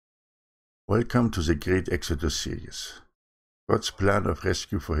Welcome to the Great Exodus series, God's plan of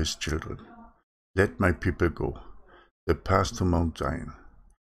rescue for His children. Let my people go, the path to Mount Zion.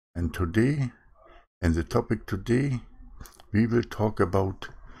 And the topic today, we will talk about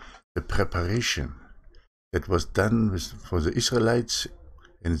the preparation that was done for the Israelites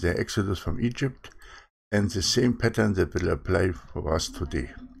in their exodus from Egypt, and the same pattern that will apply for us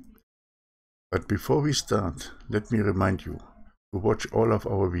today. But before we start, let me remind you to watch all of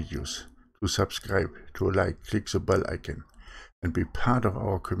our videos, to subscribe, to like, click the bell icon, and be part of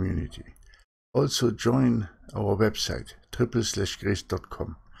our community. Also join our website,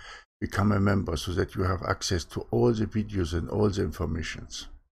 triple/grace.com. Become a member so that you have access to all the videos and all the informations.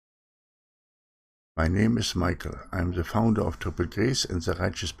 My name is Michael. I am the founder of Triple Grace and the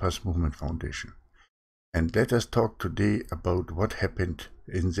Righteous Path Movement Foundation. And let us talk today about what happened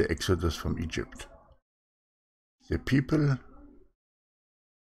in the exodus from Egypt. The people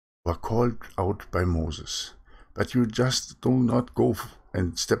were called out by Moses, but you just do not go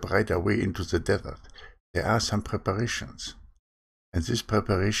and step right away into the desert. There are some preparations, and these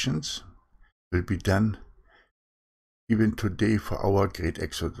preparations will be done even today for our great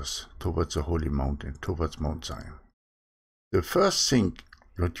exodus towards the holy mountain, towards Mount Zion. The first thing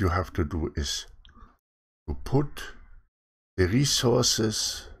what you have to do is to put the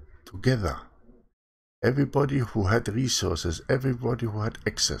resources together. Everybody who had resources, everybody who had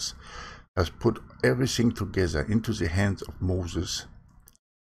access, has put everything together into the hands of Moses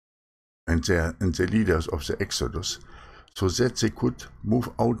and the leaders of the Exodus, so that they could move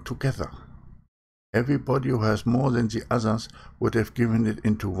out together. Everybody who has more than the others would have given it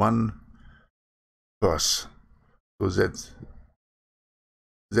into one purse, so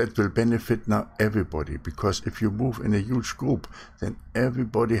that will benefit now everybody, because if you move in a huge group, then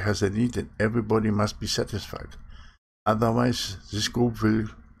everybody has a need and everybody must be satisfied. Otherwise, this group will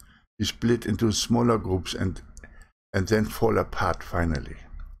be split into smaller groups and then fall apart finally.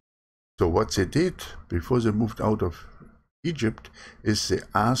 So what they did before they moved out of Egypt is they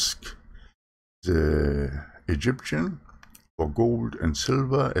asked the Egyptian for gold and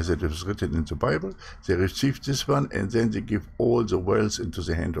silver, as it is written in the Bible. They received this one, and then they give all the wealth into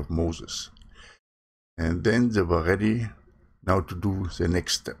the hand of Moses. And then they were ready now to do the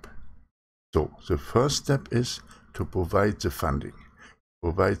next step. So the first step is to provide the funding,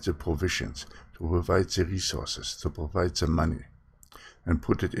 provide the provisions, to provide the resources, to provide the money, and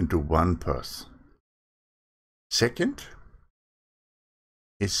put it into one purse. Second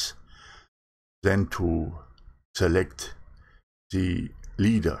is then to select the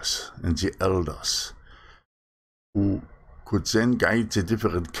leaders and the elders who could then guide the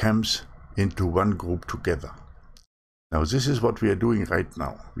different camps into one group together. Now this is what we are doing right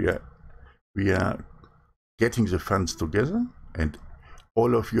now. We are getting the funds together, and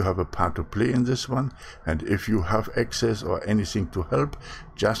all of you have a part to play in this one. And if you have access or anything to help,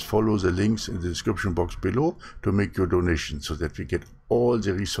 just follow the links in the description box below to make your donation, so that we get all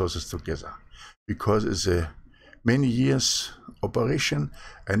the resources together, because it's a many years operation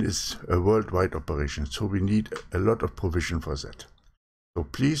and it's a worldwide operation, so we need a lot of provision for that. So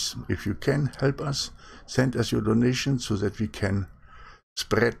please, if you can help us, send us your donations so that we can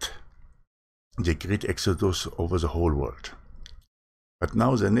spread the great exodus over the whole world. But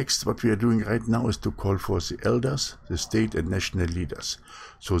now the next what we are doing right now is to call for the elders, the state and national leaders,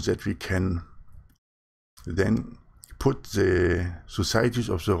 so that we can then put the societies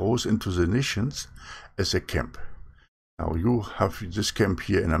of the rose into the nations as a camp. Now you have this camp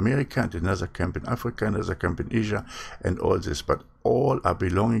here in America, and another camp in Africa, another camp in Asia, and all this, but all are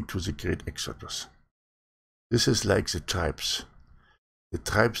belonging to the great exodus. This is like the tribes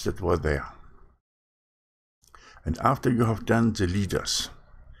that were there. And after you have done the leaders,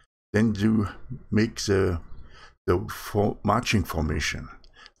 then you make the marching formation,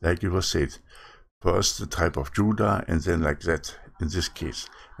 like it was said. First the tribe of Judah, and then like that in this case.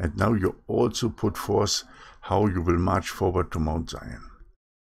 And now you also put forth how you will march forward to Mount Zion.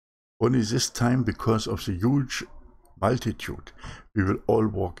 Only this time, because of the huge multitude, we will all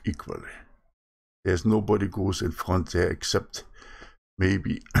walk equally. There's nobody goes in front there except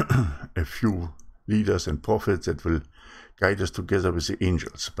maybe a few leaders and prophets that will guide us together with the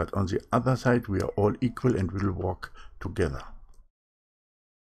angels. But on the other side, we are all equal and will walk together.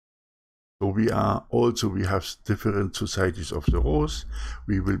 So we have different societies of the rose.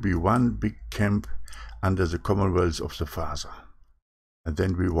 We will be one big camp under the commonwealth of the Father. And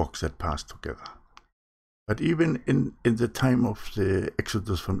then we walk that path together. But even in the time of the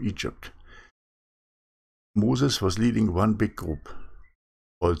exodus from Egypt, Moses was leading one big group.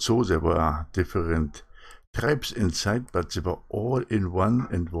 Also, there were different tribes inside, but they were all in one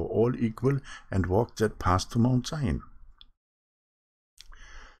and were all equal and walked that path to Mount Zion.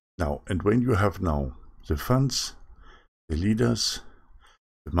 Now, and when you have now the funds, the leaders,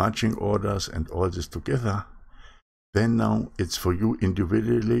 the marching orders and all this together, then now it's for you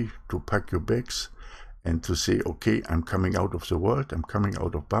individually to pack your bags and to say, okay, I'm coming out of the world, I'm coming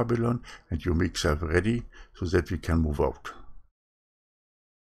out of Babylon, and you make yourself ready so that we can move out.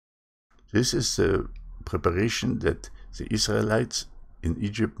 This is the preparation that the Israelites in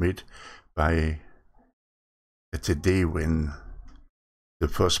Egypt made at the day when the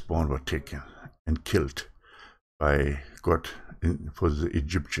firstborn were taken and killed by God for the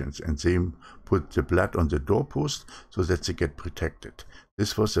Egyptians, and they put the blood on the doorpost so that they get protected.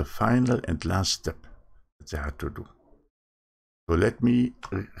 This was the final and last step that they had to do. So let me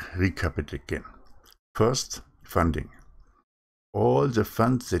recap it again. First, funding. All the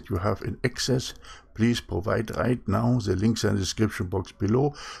funds that you have in excess, please provide right now. The links are in the description box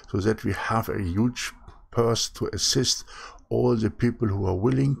below, so that we have a huge purse to assist all the people who are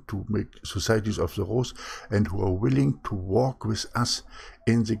willing to make societies of the rose and who are willing to walk with us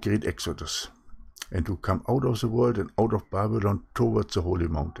in the great Exodus and to come out of the world and out of Babylon towards the holy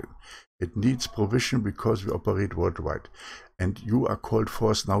mountain. It needs provision because we operate worldwide, and you are called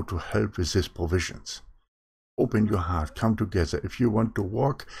forth now to help with these provisions. Open your heart, come together. If you want to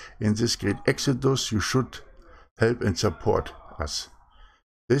walk in this great Exodus, you should help and support us.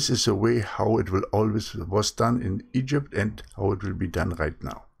 This is the way how it will always was done in Egypt and how it will be done right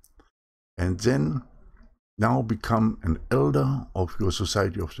now. And then now become an elder of your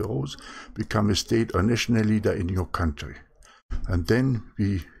Society of the Rose, become a state or national leader in your country. And then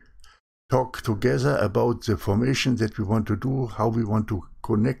we talk together about the formation that we want to do, how we want to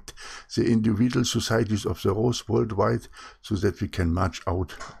connect the individual societies of the Rose worldwide so that we can march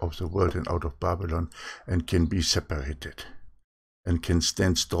out of the world and out of Babylon and can be separated and can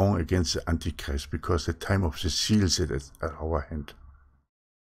stand strong against the Antichrist, because the time of the seals is at our hand.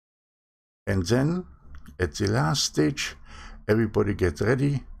 And then at the last stage, everybody gets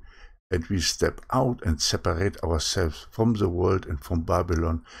ready and we step out and separate ourselves from the world and from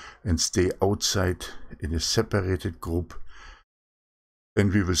Babylon and stay outside in a separated group.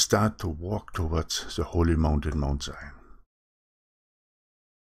 And we will start to walk towards the holy mountain, Mount Zion.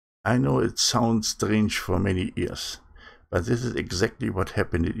 I know it sounds strange for many ears, but this is exactly what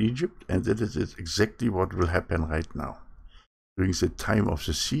happened in Egypt, and that is exactly what will happen right now. During the time of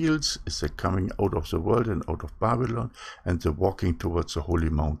the seals is the coming out of the world and out of Babylon and the walking towards the holy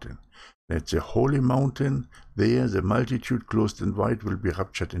mountain. And at the holy mountain, there the multitude clothed in white will be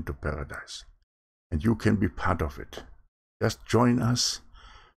raptured into paradise. And you can be part of it. Just join us,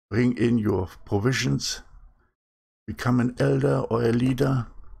 bring in your provisions, become an elder or a leader,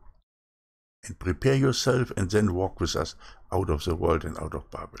 and prepare yourself, and then walk with us out of the world and out of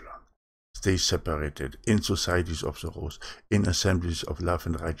Babylon. Stay separated in societies of the rose, in assemblies of love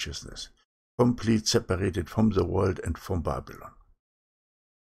and righteousness, complete separated from the world and from Babylon.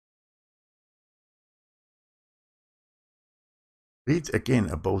 Read again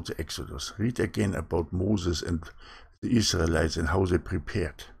about the Exodus. Read again about Moses and the Israelites and how they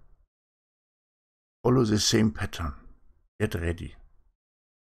prepared. Follow the same pattern. Get ready.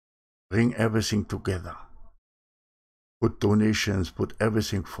 Bring everything together. Put donations, put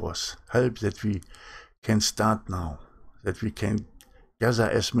everything forth. Help that we can start now, that we can gather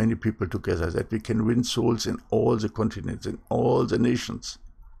as many people together, that we can win souls in all the continents, in all the nations,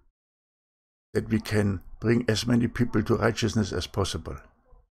 that we can bring as many people to righteousness as possible.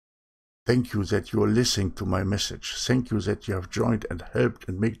 Thank you that you are listening to my message. Thank you that you have joined and helped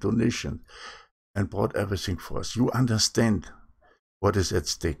and made donations and brought everything for us. You understand what is at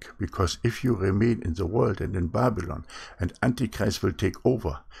stake, because if you remain in the world and in Babylon, and Antichrist will take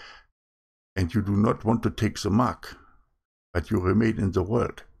over, and you do not want to take the mark, but you remain in the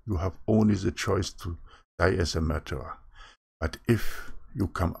world, you have only the choice to die as a murderer. But if you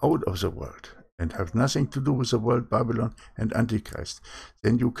come out of the world and have nothing to do with the world, Babylon and Antichrist,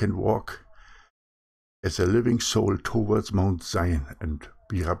 then you can walk as a living soul towards Mount Zion and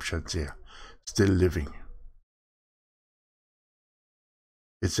be raptured there, still living.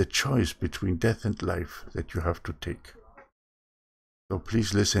 It's a choice between death and life that you have to take. So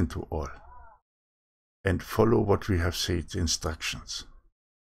please listen to all and follow what we have said, the instructions.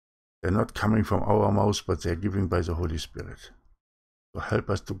 They're not coming from our mouths, but they're given by the Holy Spirit. So help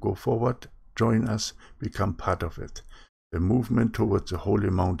us to go forward, join us, become part of it. The movement towards the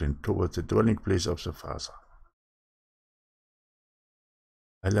holy mountain, towards the dwelling place of the Father.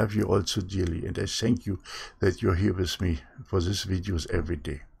 I love you all so dearly, and I thank you that you're here with me for these videos every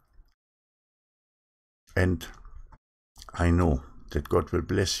day. And I know that God will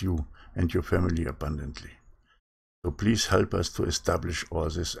bless you and your family abundantly. So please help us to establish all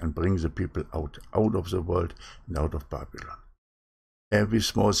this and bring the people out of the world and out of Babylon. Every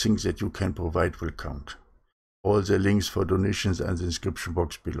small thing that you can provide will count. All the links for donations and the inscription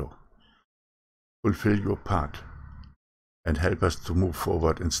box below. Fulfill your part and help us to move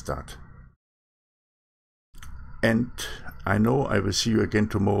forward and start. And I know I will see you again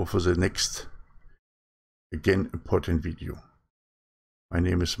tomorrow for the next, again, important video. My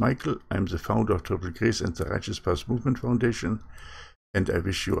name is Michael. I'm the founder of Triple Grace and the Righteous Path Movement Foundation, and I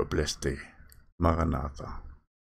wish you a blessed day. Maranatha.